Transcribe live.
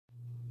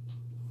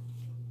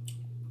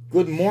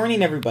Good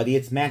morning, everybody.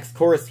 It's Max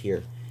Chorus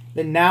here.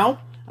 And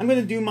now, I'm going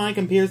to do my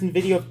comparison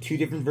video of two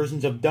different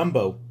versions of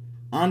Dumbo.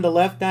 On the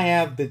left, I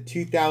have the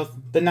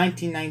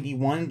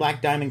 1991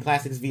 Black Diamond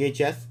Classics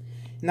VHS.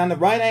 And on the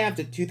right, I have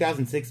the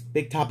 2006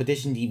 Big Top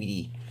Edition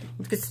DVD.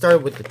 Let's get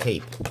started with the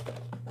tape.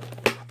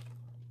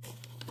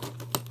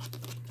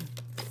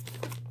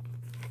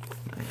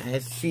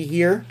 As you see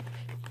here,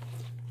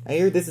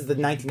 this is the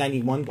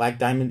 1991 Black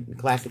Diamond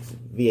Classics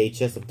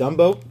VHS of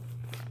Dumbo.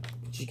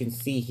 As you can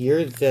see here,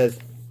 it says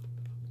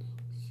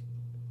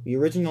the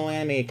original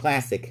animated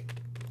classic.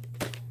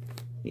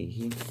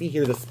 You can see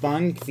here the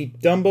spine. You can see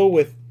Dumbo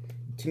with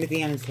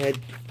Timothy on his head.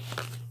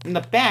 In the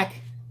back,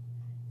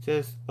 it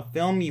says a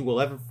film you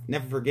will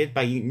never forget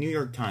by New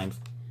York Times.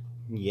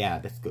 Yeah,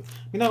 that's good.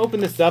 I'm gonna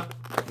open this up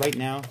right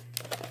now.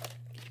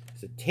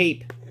 It's a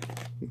tape.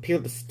 And peel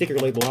the sticker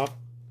label off.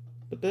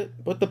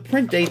 But the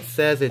print date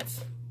says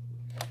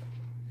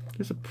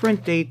there's a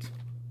print date.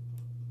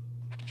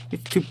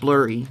 It's too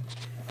blurry.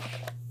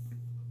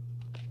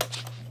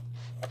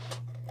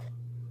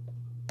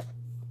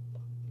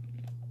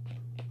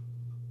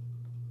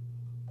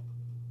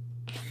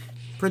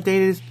 Print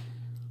date is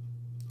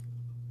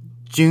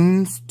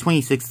June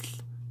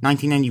 26th,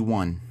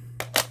 1991.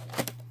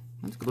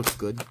 That looks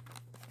good.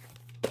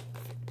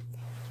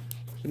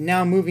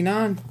 Now moving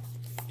on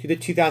to the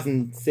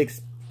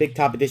 2006 Big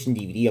Top Edition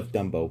DVD of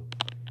Dumbo.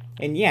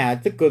 And yeah,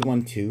 it's a good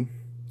one too.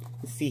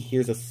 You see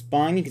here's a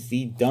spine, you can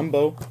see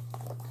Dumbo.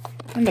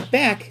 On the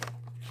back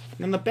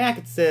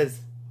it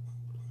says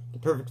the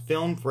perfect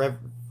film for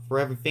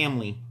every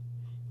family.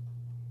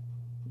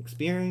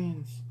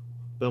 Experience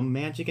the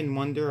magic and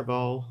wonder of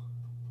all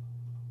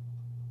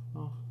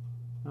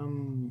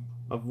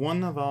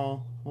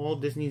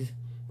Disney's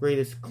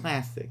greatest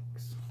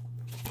classics.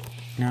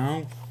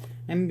 Now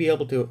I'm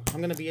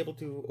gonna be able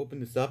to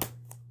open this up.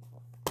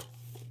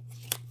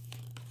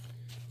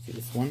 See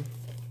this one?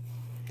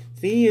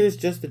 See, here's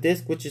just the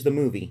disc, which is the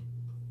movie.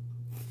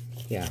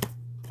 Yeah.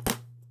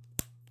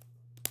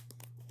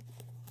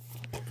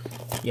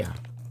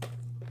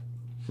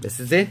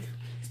 This is it.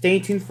 Stay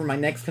tuned for my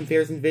next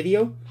comparison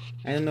video.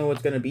 I don't know what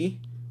it's gonna be,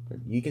 but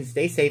you can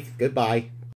stay safe. Goodbye.